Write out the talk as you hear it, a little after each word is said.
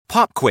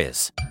Pop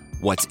quiz.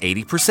 What's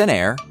 80%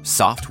 air,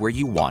 soft where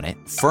you want it,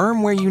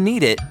 firm where you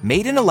need it,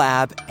 made in a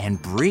lab,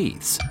 and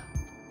breathes?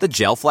 The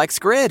GelFlex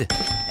Grid.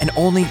 And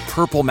only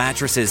Purple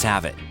mattresses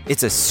have it.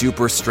 It's a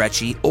super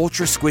stretchy,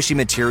 ultra squishy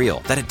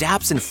material that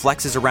adapts and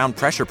flexes around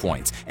pressure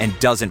points and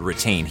doesn't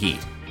retain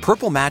heat.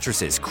 Purple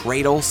mattresses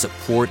cradle,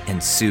 support,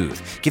 and soothe,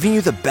 giving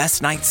you the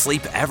best night's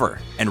sleep ever.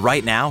 And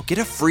right now, get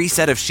a free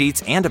set of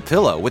sheets and a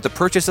pillow with the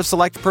purchase of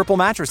select Purple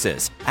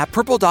mattresses at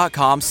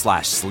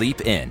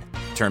purple.com/sleepin.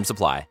 Terms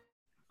apply.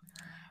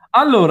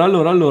 Allora,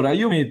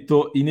 io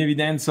metto in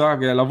evidenza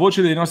la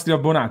voce dei nostri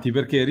abbonati,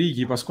 perché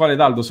Ricky, Pasquale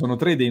ed Aldo sono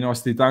 3 dei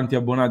nostri tanti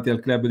abbonati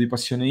al club di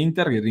Passione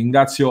Inter, che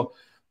ringrazio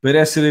per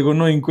essere con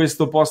noi in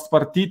questo post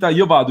partita.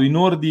 Io vado in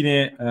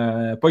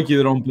ordine, poi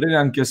chiederò un parere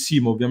anche a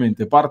Simo,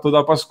 ovviamente. Parto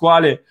da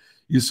Pasquale.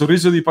 Il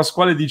sorriso di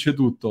Pasquale dice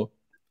tutto.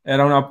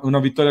 Era una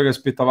vittoria che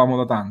aspettavamo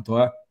da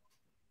tanto,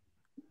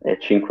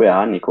 5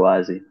 anni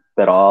quasi,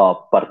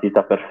 però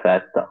partita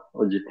perfetta,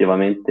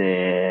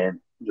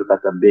 oggettivamente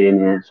giocata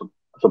bene,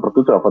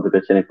 soprattutto mi ha fatto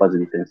piacere in fase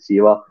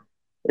difensiva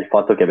e il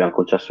fatto che abbiamo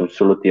concesso un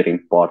solo tiro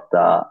in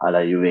porta alla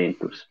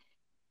Juventus.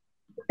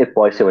 E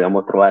poi se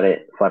vogliamo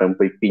fare un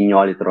po' i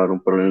pignoli, trovare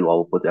un pallone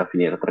nuovo, poteva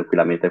finire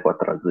tranquillamente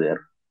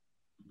 4-0.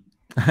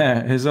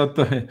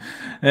 Esatto.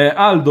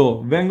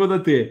 Aldo, vengo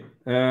da te.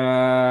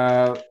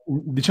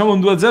 Diciamo un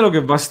 2-0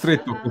 che va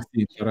stretto a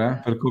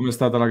quest'Inter, per come è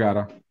stata la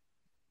gara.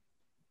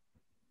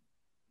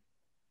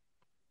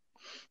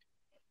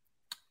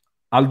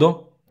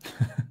 Aldo?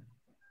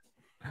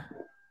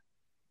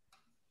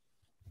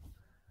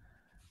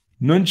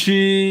 Non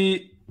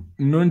ci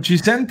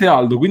sente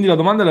Aldo, quindi la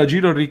domanda la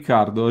giro a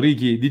Riccardo.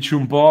 Ricky, dici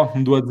un po',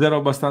 un 2-0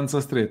 abbastanza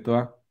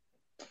stretto,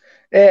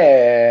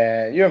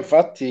 Io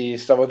infatti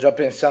stavo già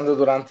pensando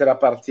durante la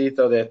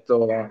partita, ho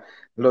detto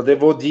lo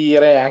devo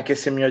dire anche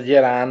se mi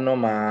odieranno,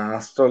 ma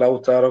sto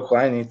Lautaro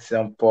qua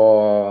inizia un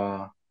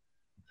po'...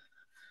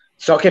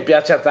 So che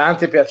piace a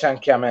tanti, piace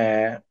anche a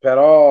me,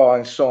 però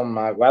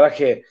insomma, guarda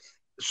che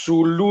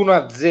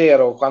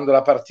sull'1-0, quando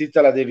la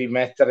partita la devi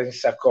mettere in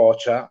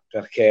saccoccia,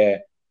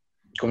 perché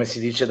come si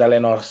dice dalle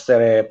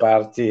nostre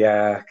parti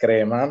a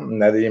crema,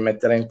 la devi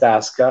mettere in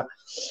tasca,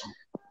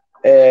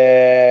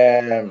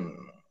 cioè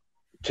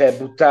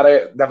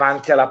buttare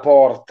davanti alla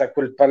porta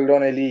quel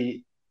pallone lì,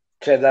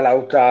 cioè da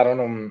Lautaro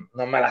non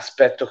me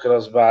l'aspetto che lo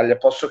sbaglia.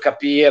 Posso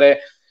capire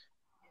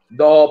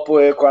dopo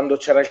quando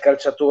c'era il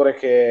calciatore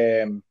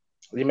che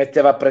gli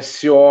metteva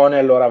pressione,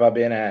 allora va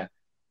bene,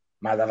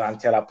 ma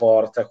davanti alla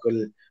porta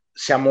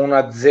siamo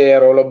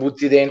 1-0, lo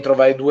butti dentro,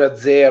 vai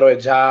 2-0 e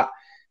già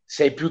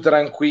sei più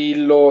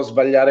tranquillo.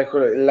 Sbagliare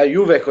la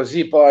Juve è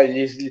così,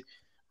 poi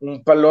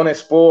un pallone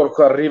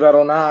sporco, arriva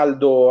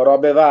Ronaldo,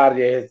 robe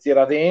varie,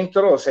 tira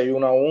dentro, sei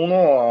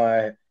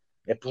 1-1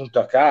 e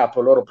punto a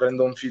capo. Loro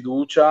prendono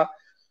fiducia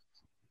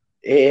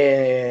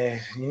e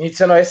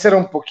iniziano a essere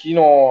un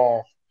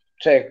pochino,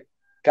 cioè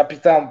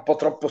capita un po'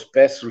 troppo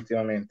spesso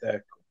ultimamente,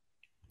 ecco.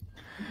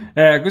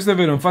 Questo è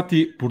vero,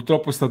 infatti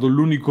purtroppo è stato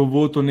l'unico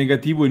voto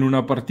negativo in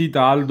una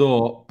partita,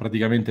 Aldo,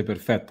 praticamente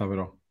perfetta,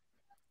 però.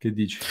 Che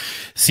dici?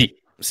 Sì,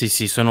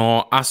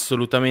 sono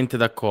assolutamente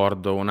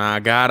d'accordo. Una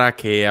gara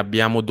che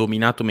abbiamo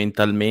dominato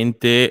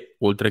mentalmente,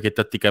 oltre che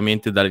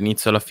tatticamente,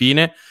 dall'inizio alla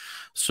fine.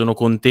 Sono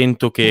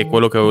contento che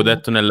quello che avevo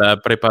detto nel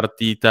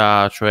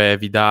pre-partita, cioè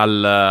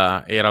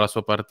Vidal era la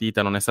sua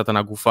partita, non è stata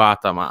una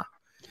gufata, ma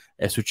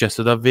è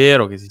successo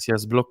davvero, che si sia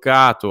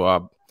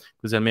sbloccato,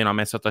 così almeno ha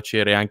messo a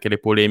tacere anche le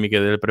polemiche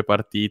del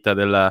pre-partita,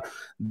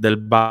 del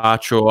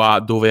bacio a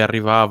dove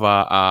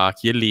arrivava a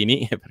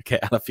Chiellini, perché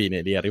alla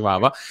fine lì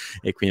arrivava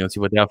e quindi non si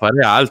poteva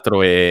fare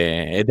altro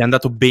ed è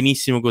andato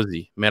benissimo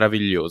così,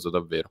 meraviglioso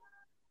davvero.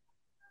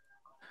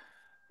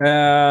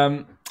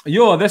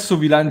 Io adesso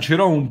vi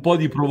lancerò un po'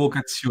 di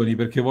provocazioni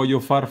perché voglio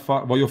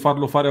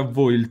farlo fare a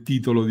voi il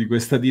titolo di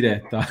questa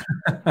diretta.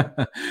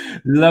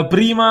 La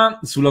prima,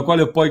 sulla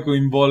quale poi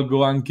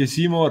coinvolgo anche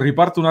Simo,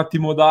 riparto un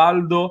attimo da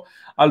Aldo.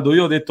 Aldo,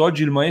 io ho detto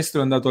oggi il maestro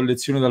è andato a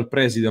lezione dal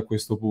preside a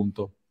questo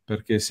punto,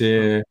 perché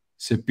se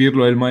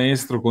Pirlo è il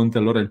maestro, Conte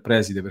allora è il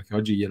preside, perché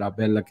oggi gliela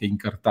bella che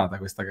incartata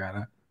questa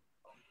gara.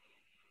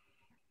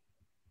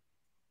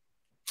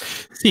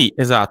 Sì,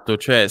 esatto,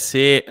 cioè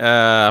se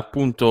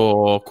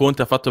appunto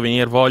Conte ha fatto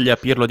venire voglia a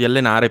Pirlo di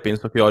allenare,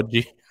 penso che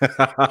oggi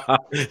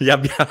gli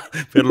abbia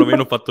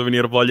perlomeno fatto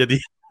venire voglia di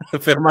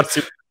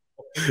fermarsi,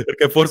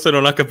 perché forse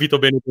non ha capito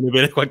bene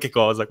qualche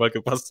cosa,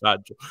 qualche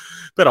passaggio.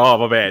 Però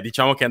vabbè,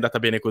 diciamo che è andata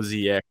bene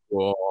così,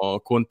 ecco.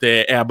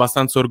 Conte è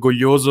abbastanza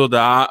orgoglioso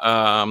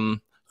da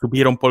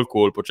subire un po' il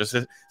colpo, cioè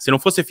se non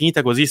fosse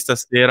finita così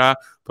stasera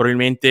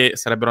probabilmente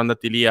sarebbero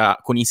andati lì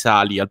con i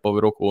sali al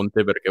povero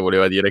Conte, perché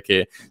voleva dire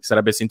che si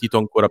sarebbe sentito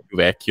ancora più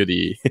vecchio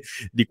di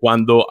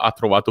quando ha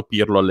trovato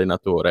Pirlo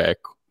allenatore,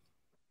 ecco.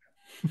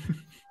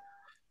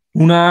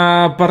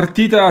 Una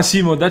partita,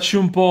 Simo, dacci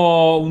un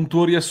po' un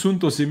tuo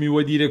riassunto, se mi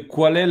vuoi dire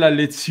qual è la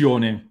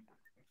lezione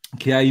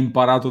che hai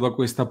imparato da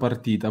questa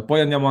partita.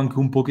 Poi andiamo anche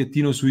un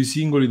pochettino sui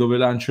singoli, dove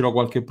lancerò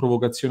qualche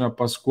provocazione a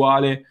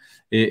Pasquale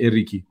e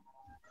Ricky.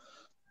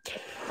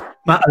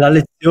 Ma la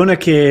lezione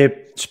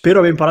che spero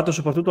abbia imparato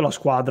soprattutto la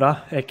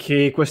squadra è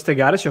che queste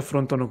gare si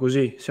affrontano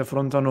così, si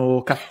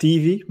affrontano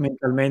cattivi,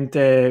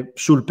 mentalmente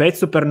sul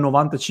pezzo per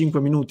 95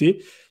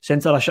 minuti,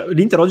 senza lasciare...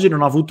 L'Inter oggi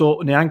non ha avuto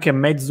neanche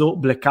mezzo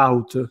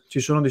blackout, ci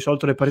sono di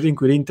solito le partite in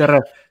cui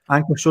l'Inter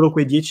anche solo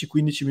quei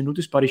 10-15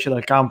 minuti sparisce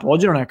dal campo,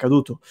 oggi non è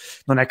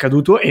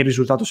accaduto e il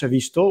risultato si è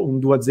visto, un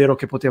 2-0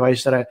 che poteva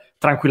essere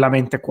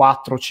tranquillamente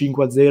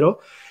 4-5-0,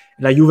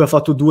 la Juve ha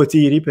fatto 2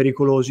 tiri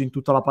pericolosi in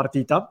tutta la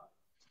partita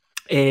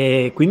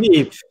e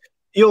quindi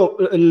io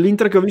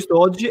l'Inter che ho visto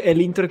oggi è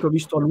l'Inter che ho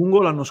visto a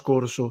lungo l'anno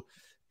scorso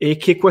e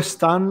che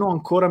quest'anno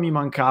ancora mi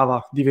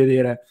mancava di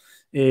vedere.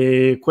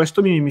 E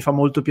questo mi fa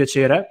molto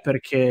piacere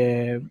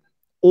perché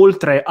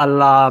oltre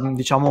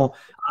diciamo,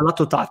 al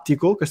lato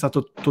tattico, che è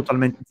stato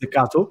totalmente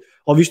azzeccato,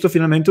 ho visto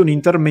finalmente un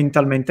Inter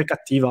mentalmente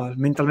cattiva,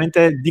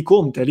 mentalmente di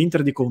Conte,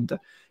 l'Inter di Conte.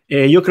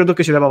 E io credo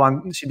che si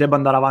debba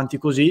andare avanti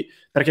così,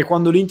 perché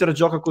quando l'Inter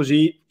gioca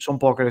così sono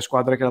poche le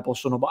squadre che la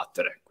possono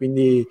battere.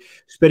 Quindi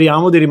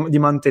speriamo di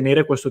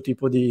mantenere questo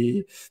tipo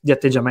di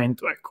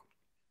atteggiamento, ecco.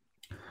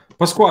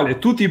 Pasquale,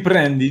 tu ti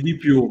prendi di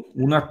più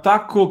un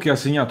attacco che ha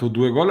segnato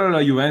 2 gol alla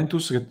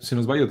Juventus, che se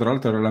non sbaglio tra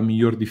l'altro era la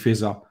miglior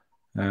difesa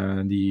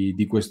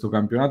di questo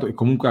campionato e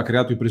comunque ha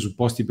creato i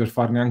presupposti per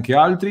farne anche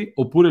altri,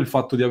 oppure il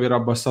fatto di aver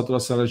abbassato la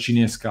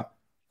saracinesca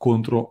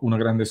contro una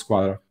grande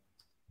squadra?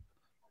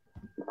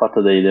 Il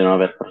fatto di non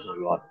aver preso il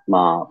gol,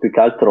 ma più che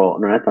altro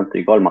non è tanto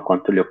i gol, ma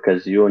quanto le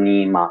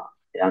occasioni, ma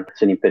anche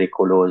azioni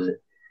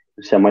pericolose.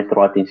 Non siamo mai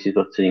trovati in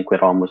situazioni in cui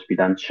eravamo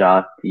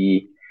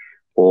sbilanciati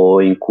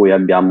o in cui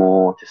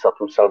c'è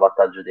stato un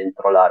salvataggio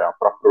dentro l'area, ma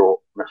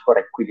proprio una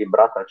squadra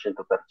equilibrata al 100%.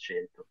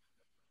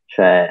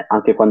 Cioè,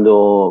 anche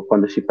quando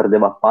si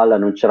perdeva palla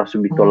non c'era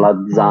subito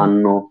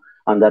l'azzanno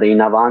andare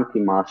in avanti,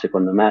 ma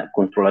secondo me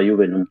contro la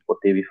Juve non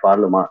potevi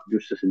farlo, ma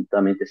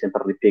giustamente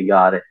sempre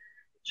ripiegare.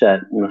 Cioè,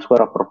 una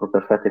squadra proprio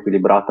perfetta,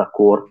 equilibrata,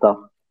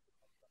 corta.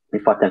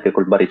 Infatti anche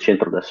col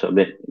baricentro adesso,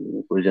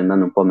 così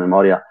andando un po' a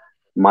memoria,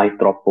 mai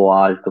troppo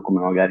alto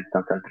come magari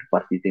tante altre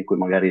partite in cui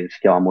magari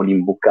rischiavamo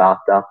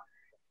l'imbucata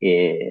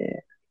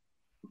e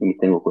mi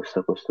tengo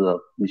questo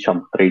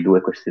diciamo tra i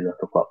due questi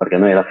dato qua, perché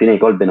noi alla fine i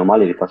gol bene o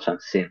male li facciamo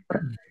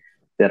sempre.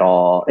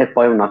 Però e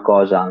poi una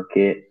cosa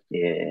anche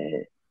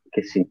che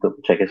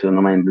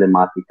secondo me è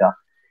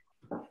emblematica,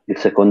 il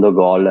secondo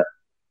gol,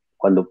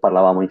 quando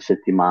parlavamo in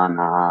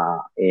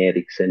settimana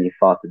Eriksen il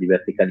fatto di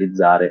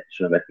verticalizzare,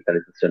 su una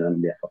verticalizzazione non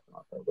abbiamo fatto un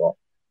altro gol,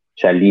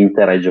 cioè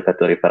l'Inter ha i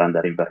giocatori per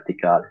andare in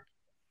verticale,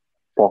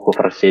 poco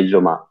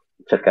fraseggio ma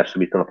cercare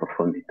subito la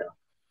profondità.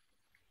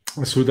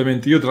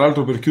 Assolutamente, io tra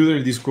l'altro per chiudere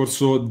il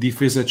discorso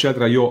difesa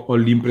eccetera, io ho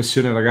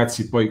l'impressione,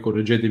 ragazzi, poi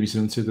correggetemi se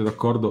non siete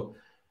d'accordo,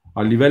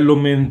 a livello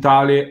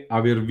mentale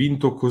aver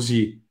vinto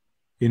così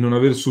e non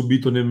aver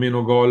subito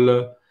nemmeno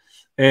gol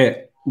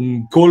è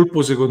un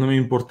colpo secondo me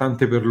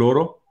importante per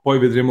loro, poi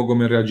vedremo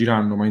come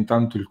reagiranno, ma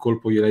intanto il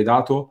colpo gliel'hai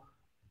dato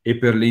e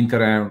per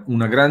l'Inter è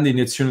una grande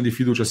iniezione di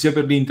fiducia sia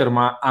per l'Inter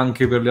ma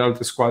anche per le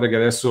altre squadre che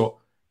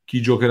adesso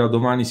chi giocherà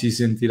domani si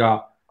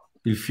sentirà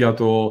il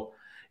fiato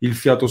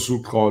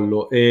sul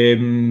collo.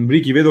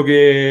 Ricky, vedo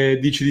che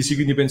dici di sì,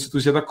 quindi penso tu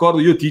sia d'accordo.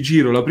 Io ti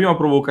giro la prima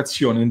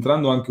provocazione,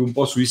 entrando anche un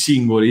po' sui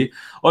singoli,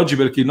 oggi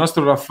perché il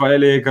nostro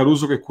Raffaele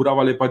Caruso che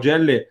curava le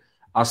pagelle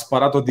ha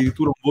sparato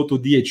addirittura un voto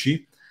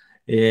 10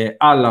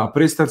 alla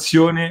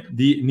prestazione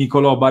di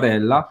Nicolò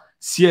Barella.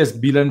 Si è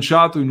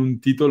sbilanciato in un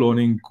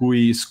titolone in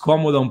cui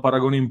scomoda un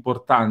paragone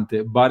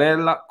importante,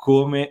 Barella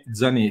come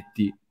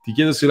Zanetti. Ti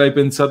chiedo se l'hai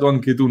pensato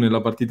anche tu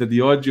nella partita di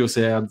oggi o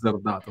se è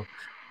azzardato.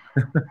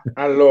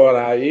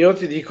 Allora, io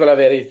ti dico la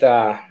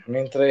verità,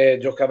 mentre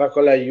giocava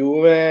con la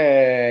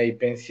Juve i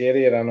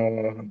pensieri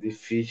erano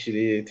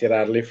difficili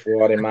tirarli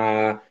fuori,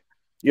 ma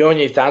io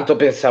ogni tanto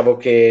pensavo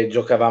che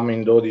giocavamo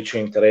in 12 o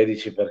in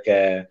 13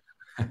 perché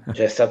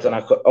c'è stata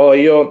una cosa...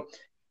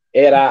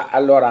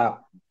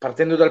 allora,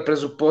 partendo dal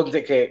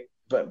presupposto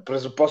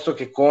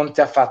che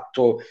Conte ha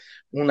fatto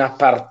una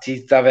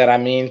partita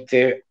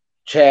veramente,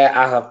 cioè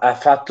ha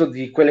fatto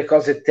di quelle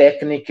cose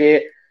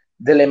tecniche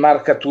delle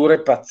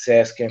marcature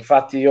pazzesche.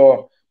 Infatti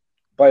io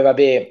poi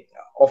vabbè,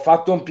 ho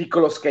fatto un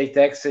piccolo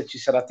Skytex e ci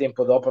sarà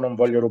tempo dopo, non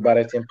voglio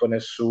rubare tempo a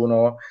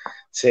nessuno,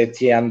 se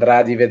ti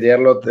andrà di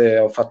vederlo,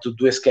 ho fatto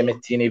 2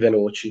 schemettini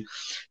veloci.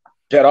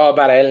 Però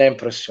Barella è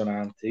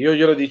impressionante. Io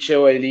glielo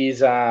dicevo a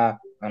Elisa,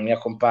 la mia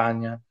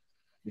compagna,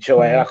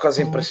 dicevo è una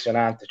cosa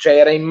impressionante, cioè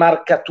era in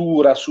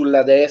marcatura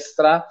sulla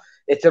destra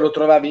e te lo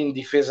trovavi in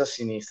difesa a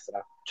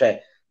sinistra, cioè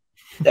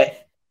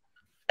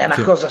è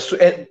una cosa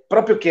è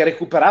proprio che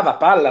recuperava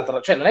palla,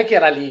 cioè non è che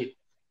era lì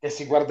che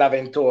si guardava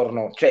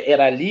intorno, cioè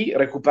era lì,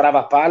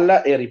 recuperava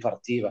palla e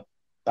ripartiva.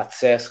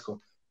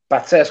 Pazzesco,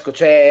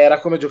 cioè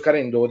era come giocare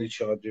in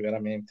 12 oggi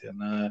veramente.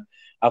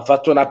 Ha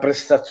fatto una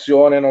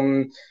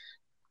prestazione,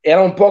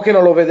 era un po' che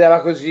non lo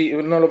vedeva così,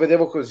 non lo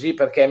vedevo così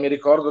perché mi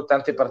ricordo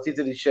tante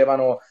partite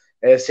dicevano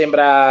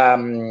sembra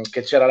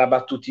che c'era la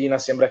battutina,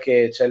 sembra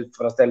che c'è il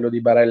fratello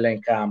di Barella in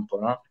campo,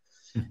 no?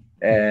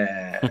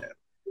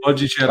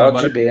 Oggi c'era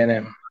oggi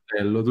bene.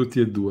 Fratello, tutti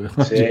e due.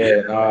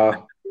 Sì,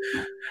 no.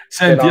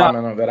 Senti,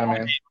 fenomeno,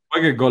 veramente.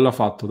 Poi che gol ha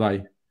fatto,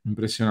 dai,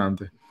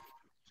 impressionante.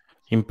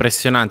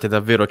 Impressionante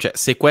davvero, cioè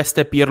se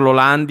questa è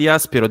Pirlolandia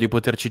spero di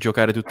poterci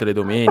giocare tutte le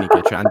domeniche,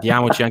 cioè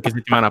andiamoci anche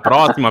settimana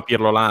prossima a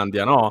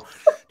Pirlolandia, no?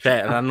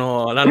 Cioè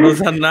l'hanno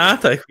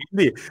osannata e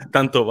quindi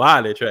tanto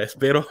vale, cioè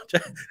spero,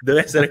 cioè,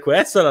 deve essere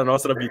questa la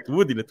nostra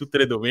abitudine, tutte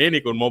le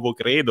domeniche, un nuovo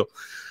credo,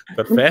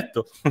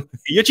 perfetto,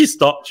 io ci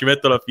sto, ci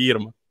metto la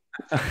firma.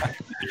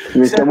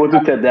 Siamo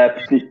tutti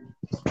adepti.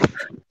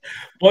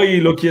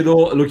 Poi lo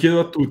chiedo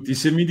a tutti,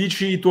 se mi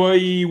dici i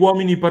tuoi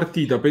uomini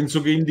partita,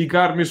 penso che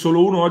indicarne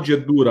solo uno oggi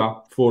è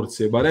dura,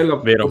 forse, Barella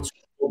Vero. forse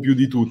un po' più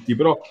di tutti,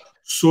 però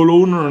solo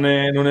uno non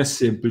è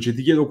semplice.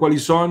 Ti chiedo quali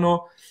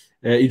sono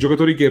i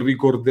giocatori che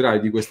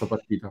ricorderai di questa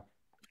partita.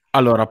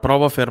 Allora,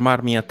 provo a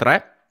fermarmi a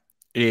 3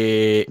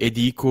 e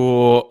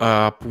dico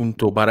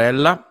appunto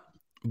Barella,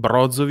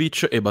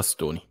 Brozovic e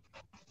Bastoni.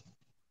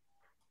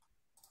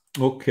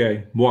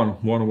 Ok,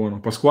 buono.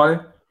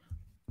 Pasquale?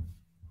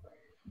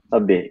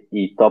 Vabbè,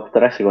 i top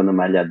 3 secondo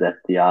me li ha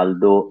detti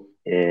Aldo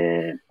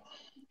e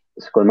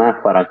secondo me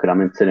farà anche una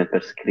menzione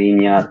per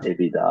Skriniar e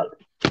Vidal.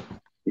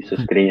 Visto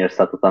Skriniar è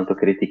stato tanto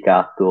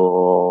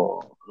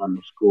criticato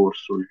l'anno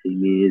scorso, ultimi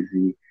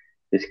mesi,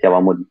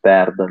 rischiavamo di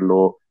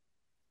perderlo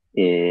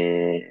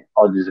e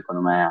oggi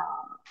secondo me ha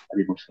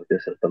dimostrato di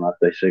essere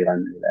tornato ai suoi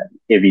grandi livelli.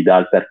 E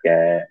Vidal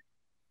perché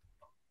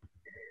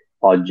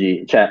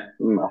oggi, cioè,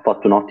 ha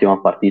fatto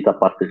un'ottima partita, a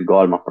parte il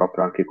gol, ma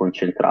proprio anche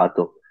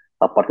concentrato.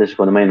 A parte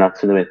secondo me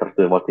un'azione dove è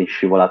entrato 2 volte in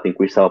scivolata in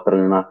cui stava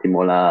prendendo un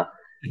attimo la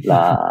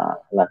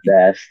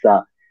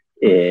testa,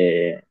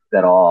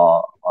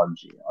 però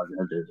oggi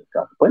ha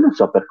giocato. Poi non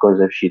so per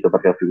cosa è uscito,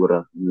 perché la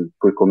figura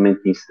con i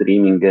commenti in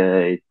streaming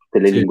e tutte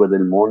le lingue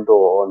del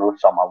mondo, non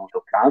so, ma ha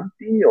avuto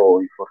crampi o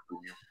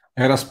infortunio?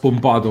 Era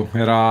spompato,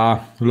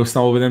 lo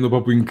stavo vedendo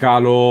proprio in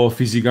calo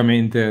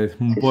fisicamente,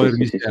 un po' in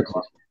Sì.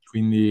 riserva,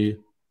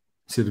 quindi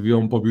serviva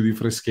un po' più di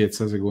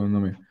freschezza secondo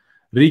me.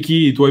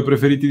 Ricky, i tuoi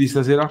preferiti di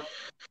stasera?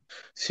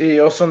 Sì,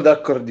 io sono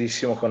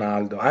d'accordissimo con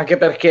Aldo, anche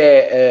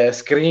perché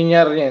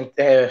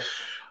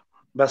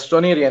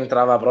Bastoni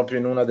rientrava proprio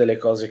in una delle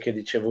cose che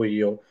dicevo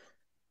io,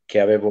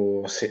 che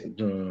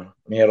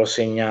mi ero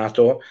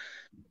segnato,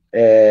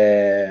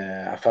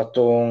 ha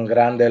fatto un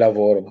grande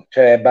lavoro.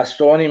 Cioè,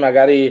 Bastoni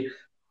magari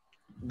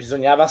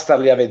bisognava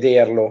starli a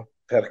vederlo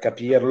per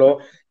capirlo,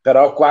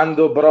 però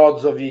quando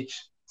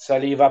Brozovic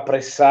saliva a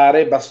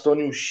pressare,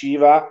 Bastoni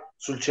usciva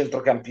sul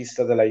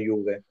centrocampista della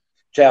Juve.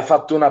 Cioè ha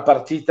fatto una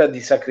partita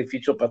di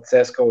sacrificio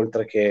pazzesca,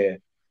 oltre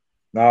che...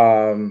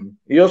 No,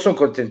 io sono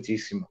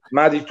contentissimo,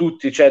 ma di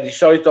tutti, cioè di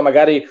solito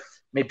magari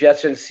mi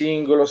piace il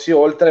singolo, sì,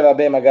 oltre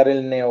vabbè magari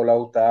il Neo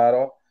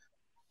Lautaro,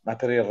 ma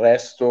per il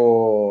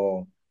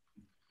resto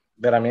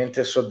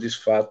veramente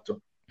soddisfatto.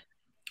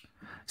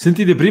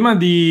 Sentite, prima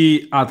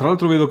di... Ah, tra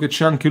l'altro vedo che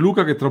c'è anche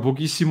Luca che tra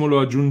pochissimo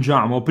lo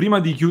aggiungiamo. Prima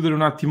di chiudere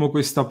un attimo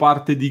questa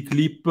parte di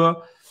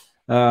clip,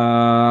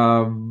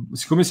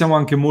 siccome siamo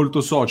anche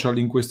molto social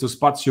in questo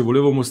spazio,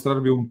 volevo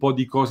mostrarvi un po'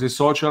 di cose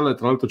social.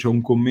 Tra l'altro c'è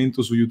un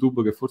commento su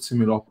YouTube che forse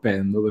me lo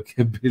appendo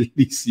perché è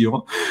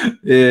bellissimo.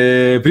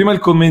 Prima il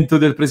commento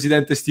del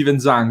presidente Steven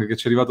Zhang che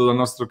ci è arrivato dal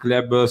nostro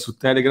club su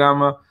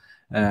Telegram.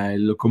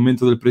 Il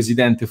commento del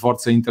presidente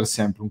Forza Inter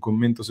sempre, un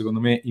commento secondo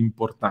me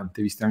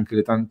importante, viste anche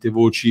le tante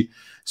voci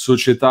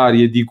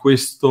societarie di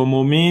questo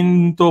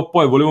momento.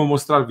 Poi volevo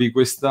mostrarvi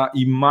questa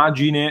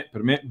immagine,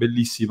 per me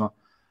bellissima,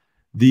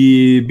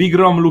 di Big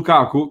Rom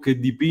Lukaku che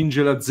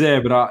dipinge la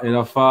zebra e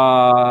la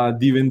fa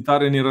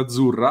diventare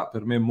nerazzurra.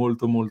 Per me è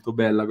molto molto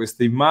bella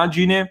questa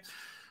immagine.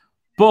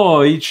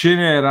 Poi ce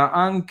n'era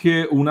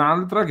anche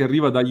un'altra che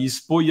arriva dagli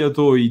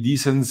spogliatoi di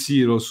San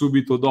Siro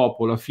subito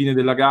dopo la fine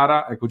della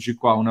gara. Eccoci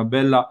qua, una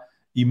bella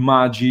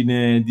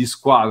immagine di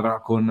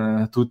squadra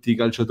con tutti i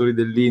calciatori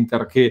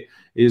dell'Inter che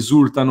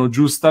esultano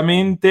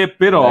giustamente,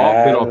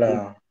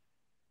 però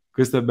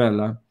questa è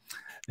bella.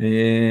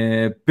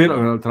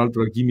 Però tra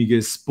l'altro Hakimi che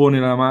espone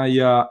la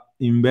maglia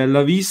in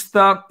bella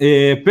vista,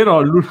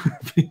 però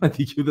prima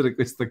di chiudere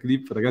questa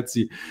clip,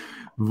 ragazzi,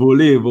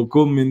 volevo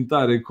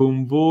commentare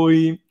con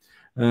voi.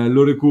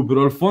 Lo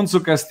recupero.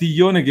 Alfonso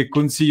Castiglione che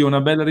consiglia una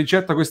bella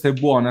ricetta, questa è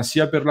buona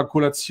sia per la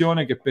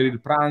colazione che per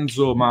il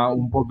pranzo, ma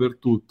un po' per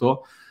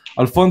tutto.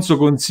 Alfonso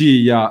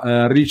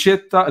consiglia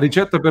ricetta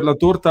per la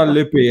torta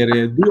alle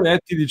pere, 2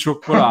 etti di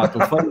cioccolato,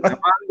 farine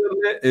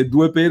mandorle e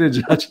 2 pere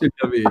già ce le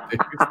avete.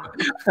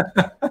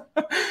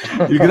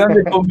 Il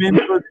grande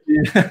commento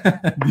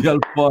di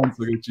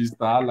Alfonso che ci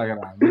sta alla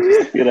grande.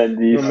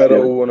 Grandissimo.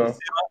 Numero 1.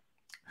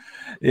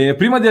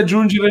 Prima di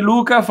aggiungere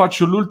Luca,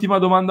 faccio l'ultima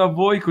domanda a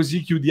voi, così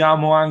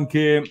chiudiamo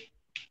anche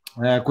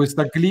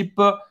questa clip.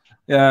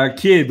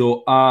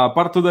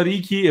 Parto da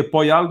Ricky e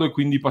poi Aldo e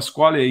quindi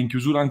Pasquale e in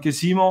chiusura anche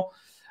Simo.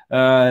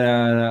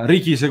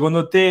 Ricky,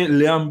 secondo te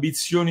le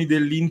ambizioni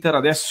dell'Inter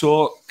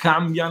adesso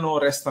cambiano,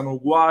 restano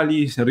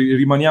uguali?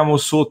 Rimaniamo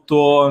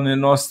sotto nel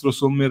nostro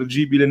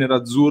sommergibile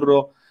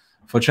nerazzurro,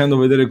 facendo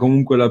vedere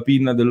comunque la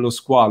pinna dello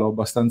squalo,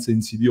 abbastanza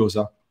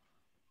insidiosa?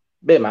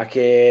 Beh, ma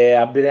che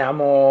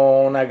abbiamo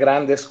una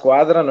grande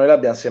squadra, noi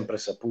l'abbiamo sempre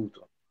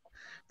saputo.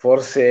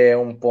 Forse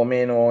un po'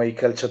 meno i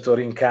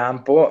calciatori in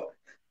campo,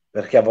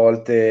 perché a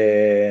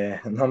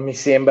volte non mi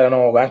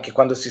sembrano, anche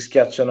quando si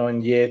schiacciano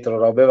indietro,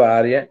 robe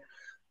varie.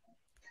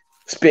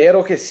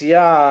 Spero che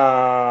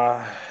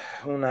sia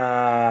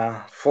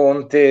una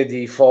fonte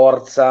di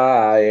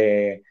forza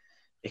e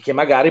che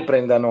magari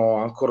prendano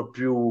ancora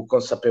più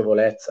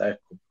consapevolezza.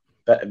 Ecco.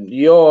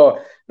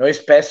 Noi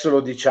spesso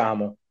lo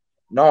diciamo,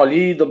 no,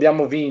 lì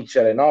dobbiamo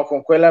vincere, no,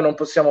 con quella non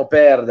possiamo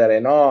perdere,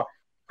 no.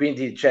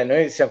 Quindi cioè,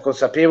 noi siamo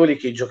consapevoli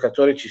che i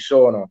giocatori ci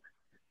sono,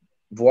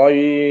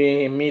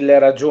 vuoi mille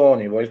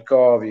ragioni, vuoi il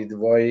Covid,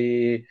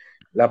 vuoi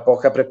la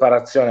poca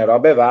preparazione,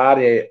 robe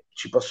varie,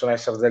 ci possono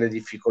essere delle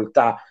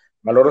difficoltà,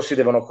 ma loro si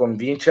devono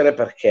convincere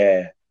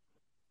perché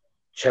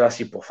ce la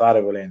si può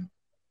fare volendo.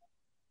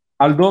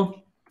 Aldo?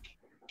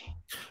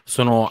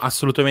 Sono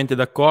assolutamente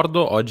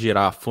d'accordo, oggi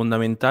era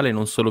fondamentale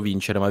non solo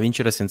vincere, ma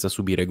vincere senza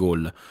subire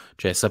gol,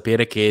 cioè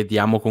sapere che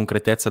diamo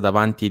concretezza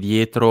davanti e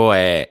dietro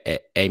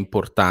è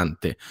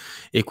importante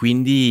e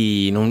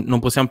quindi non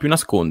possiamo più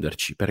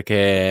nasconderci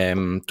perché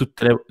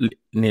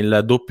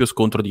nel doppio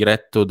scontro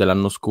diretto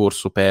dell'anno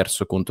scorso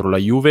perso contro la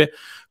Juve,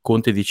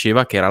 Conte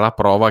diceva che era la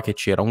prova che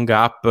c'era un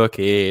gap,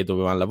 che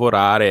dovevamo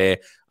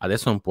lavorare,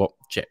 adesso non può,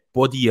 cioè,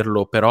 può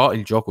dirlo, però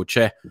il gioco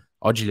c'è.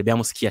 Oggi li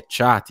abbiamo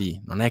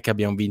schiacciati, non è che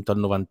abbiamo vinto al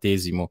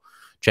 90°,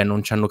 cioè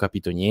non ci hanno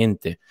capito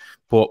niente.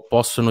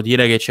 Possono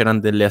dire che c'erano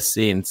delle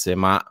assenze,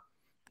 ma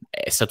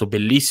è stato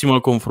bellissimo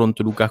il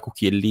confronto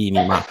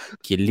Lukaku-Chiellini, ma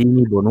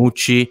Chiellini,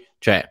 Bonucci,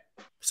 cioè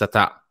è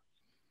stata...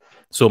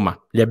 Insomma,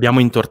 li abbiamo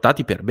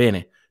intortati per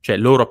bene. Cioè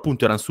loro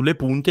appunto erano sulle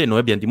punte e noi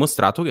abbiamo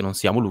dimostrato che non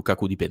siamo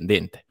Lukaku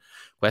dipendente.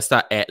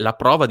 Questa è la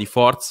prova di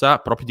forza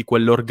proprio di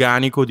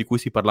quell'organico di cui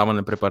si parlava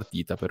nel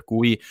prepartita, per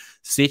cui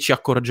se ci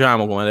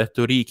accorgiamo, come ha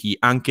detto Ricky,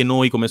 anche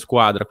noi come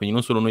squadra, quindi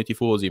non solo noi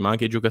tifosi, ma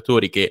anche i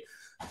giocatori che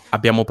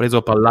abbiamo preso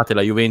a pallate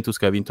la Juventus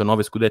che ha vinto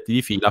 9 scudetti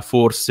di fila,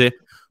 forse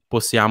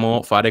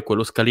possiamo fare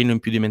quello scalino in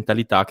più di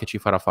mentalità che ci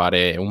farà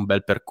fare un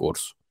bel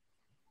percorso.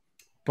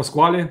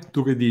 Pasquale,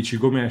 tu che dici?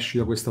 Come esci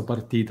da questa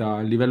partita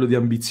a livello di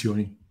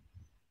ambizioni?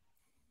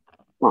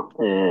 Ma,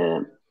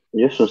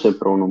 io sono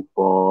sempre un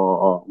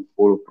po'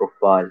 low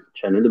profile,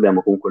 cioè noi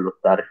dobbiamo comunque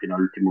lottare fino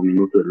all'ultimo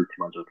minuto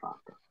dell'ultima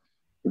giornata.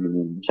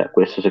 Cioè,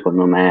 questo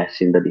secondo me è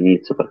sin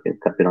dall'inizio, perché il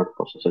campionato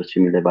possono esserci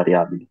mille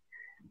variabili.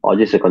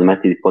 Oggi secondo me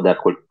ti può dare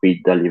quel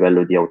quid a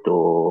livello di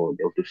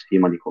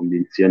autostima, di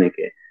convinzione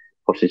che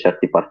forse in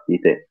certe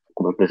partite,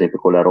 come per esempio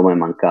con la Roma, è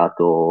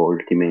mancato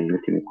gli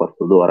ultimi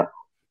quarto d'ora,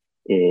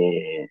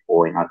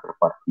 o in altre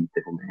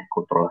partite come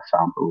contro la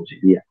Samp e così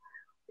via.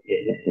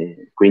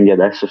 Quindi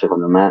adesso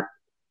secondo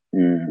me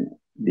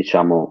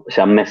diciamo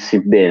siamo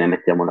messi bene,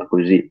 mettiamola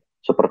così,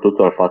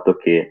 soprattutto al fatto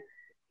che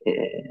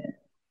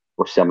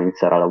possiamo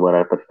iniziare a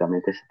lavorare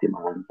praticamente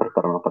settimana,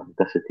 preparare una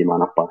partita a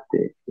settimana a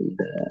parte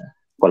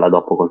quella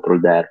dopo contro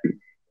il derby,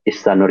 e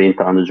stanno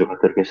rientrando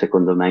giocatori che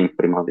secondo me in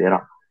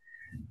primavera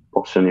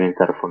possono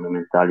diventare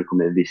fondamentali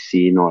come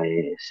Vessino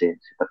e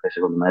Sensi, perché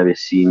secondo me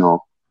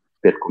Vessino,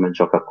 per come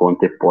gioca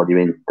Conte, può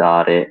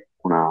diventare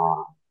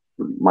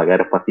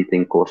magari a partita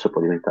in corso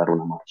può diventare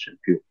una marcia in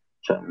più,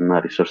 cioè una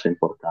risorsa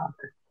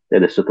importante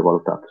ed è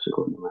sottovalutato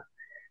secondo me.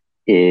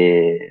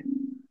 E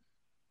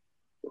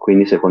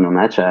quindi secondo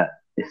me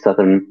è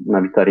stata una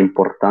vittoria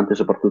importante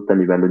soprattutto a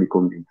livello di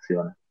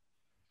convinzione.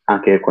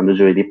 Anche quando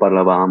mercoledì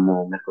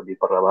parlavamo,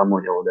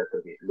 gli avevo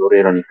detto che loro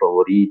erano i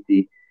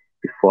favoriti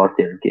più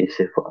forti, anche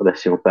se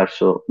avessimo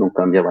perso non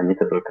cambiava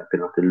niente perché il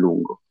campionato è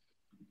lungo.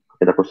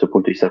 E da questo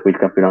punto di vista qui il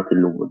campionato è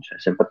lungo, cioè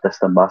sempre a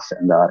testa bassa e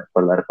andare,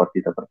 parlare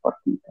partita per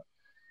partita.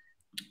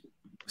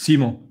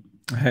 Simo,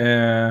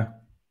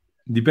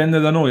 dipende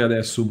da noi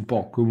adesso un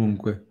po'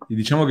 comunque.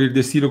 Diciamo che il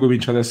destino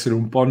comincia ad essere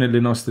un po' nelle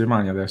nostre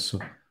mani adesso.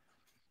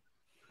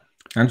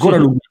 È ancora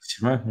Sì.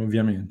 lunghissimo,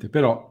 ovviamente,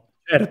 però...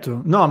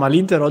 Certo, no, ma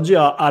l'Inter oggi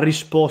ha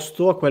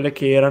risposto a quelle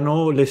che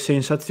erano le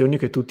sensazioni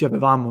che tutti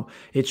avevamo,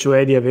 e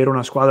cioè di avere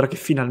una squadra che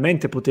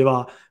finalmente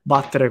poteva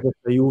battere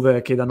questa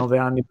Juve che da 9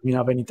 anni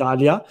dominava in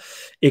Italia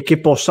e che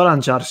possa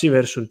lanciarsi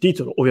verso il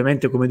titolo.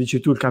 Ovviamente, come dici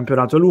tu, il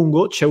campionato è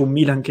lungo, c'è un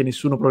Milan che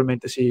nessuno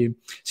probabilmente si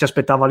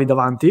aspettava lì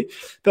davanti,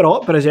 però,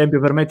 per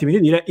esempio, permettimi di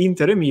dire,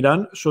 Inter e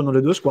Milan sono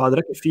le due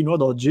squadre che fino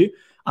ad oggi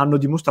hanno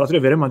dimostrato di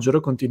avere maggiore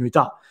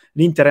continuità.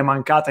 L'Inter è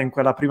mancata in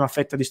quella prima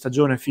fetta di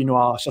stagione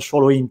fino a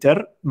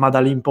Sassuolo-Inter, ma da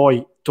lì in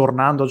poi,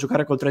 tornando a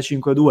giocare col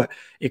 3-5-2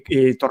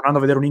 e tornando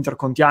a vedere un'Inter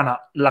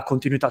contiana, la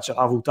continuità ce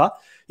l'ha avuta.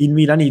 Il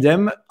Milan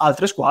idem,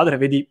 altre squadre,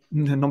 vedi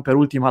non per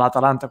ultima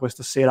l'Atalanta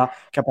questa sera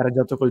che ha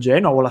pareggiato col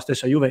Genoa o la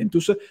stessa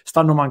Juventus,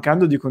 stanno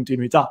mancando di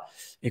continuità.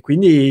 E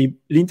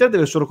quindi l'Inter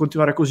deve solo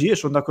continuare così, e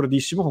sono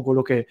d'accordissimo con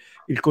quello che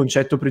il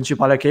concetto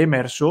principale che è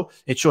emerso,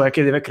 e cioè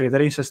che deve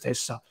credere in se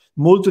stessa.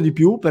 Molto di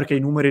più, perché i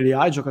numeri li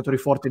ha, i giocatori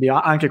forti li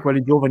ha, anche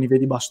quelli giovani,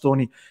 vedi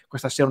Bastoni,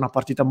 questa sera una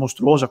partita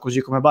mostruosa,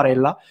 così come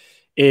Barella,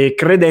 e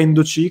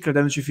credendoci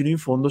fino in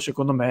fondo,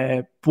 secondo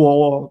me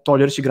può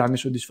toglierci grandi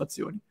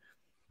soddisfazioni.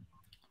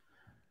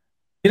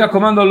 Mi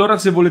raccomando, allora,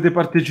 se volete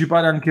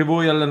partecipare anche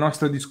voi alla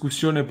nostra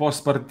discussione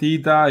post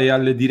partita e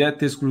alle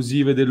dirette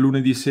esclusive del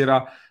lunedì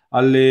sera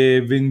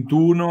alle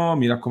 21.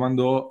 Mi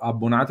raccomando,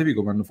 abbonatevi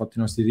come hanno fatto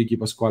i nostri Ricky,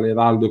 Pasquale e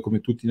Raldo, e come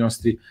tutti i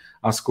nostri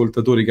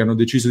ascoltatori che hanno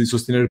deciso di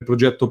sostenere il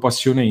progetto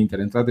Passione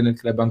Inter. Entrate nel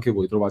club anche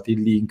voi, trovate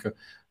il link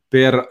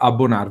per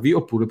abbonarvi,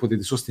 oppure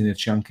potete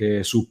sostenerci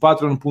anche su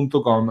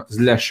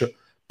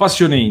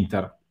patreon.com/Passione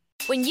Inter.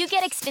 When you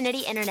get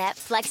Xfinity Internet,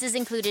 Flex is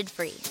included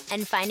free,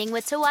 and finding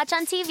what to watch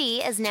on TV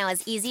is now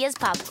as easy as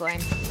popcorn.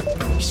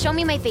 Show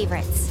me my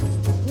favorites.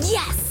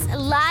 Yes,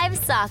 live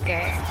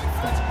soccer.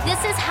 This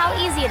is how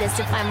easy it is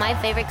to find my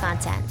favorite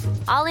content,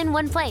 all in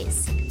one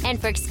place. And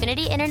for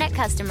Xfinity Internet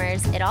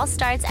customers, it all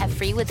starts at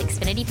free with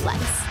Xfinity Flex.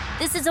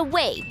 This is a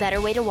way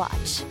better way to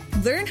watch.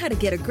 Learn how to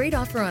get a great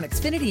offer on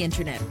Xfinity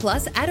Internet.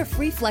 Plus, add a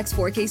free Flex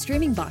 4K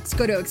streaming box.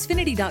 Go to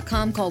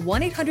Xfinity.com, call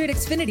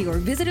 1-800-XFINITY, or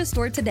visit a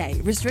store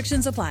today.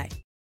 Restrictions apply.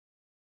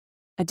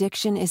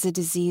 Addiction is a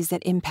disease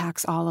that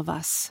impacts all of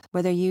us.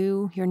 Whether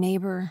you, your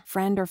neighbor,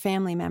 friend, or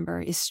family member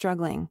is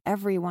struggling,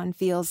 everyone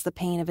feels the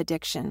pain of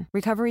addiction.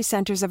 Recovery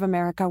Centers of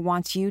America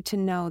wants you to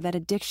know that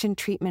addiction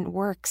treatment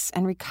works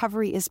and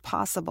recovery is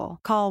possible.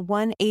 Call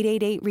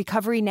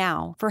 1-888-RECOVERY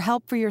now for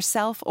help for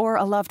yourself or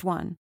a loved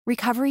one.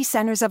 Recovery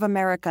Centers of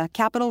America,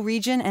 Capital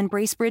Region, and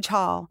Bracebridge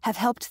Hall have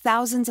helped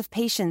thousands of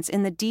patients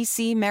in the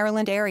D.C.,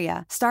 Maryland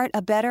area start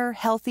a better,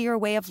 healthier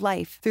way of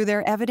life through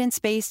their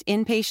evidence-based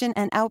inpatient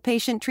and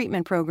outpatient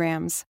treatment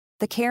programs.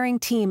 The caring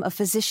team of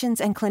physicians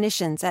and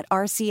clinicians at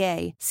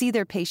RCA see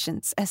their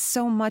patients as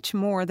so much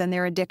more than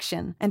their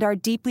addiction and are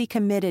deeply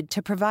committed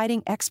to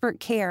providing expert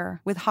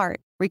care with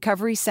heart.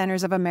 Recovery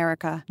Centers of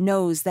America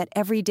knows that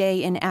every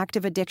day in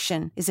active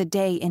addiction is a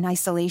day in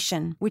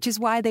isolation, which is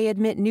why they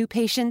admit new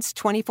patients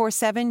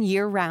 24/7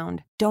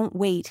 year-round. Don't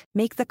wait.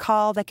 Make the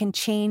call that can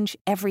change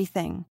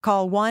everything.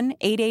 Call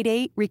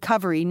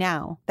 1-888-RECOVERY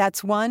now.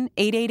 That's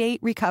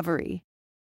 1-888-RECOVERY.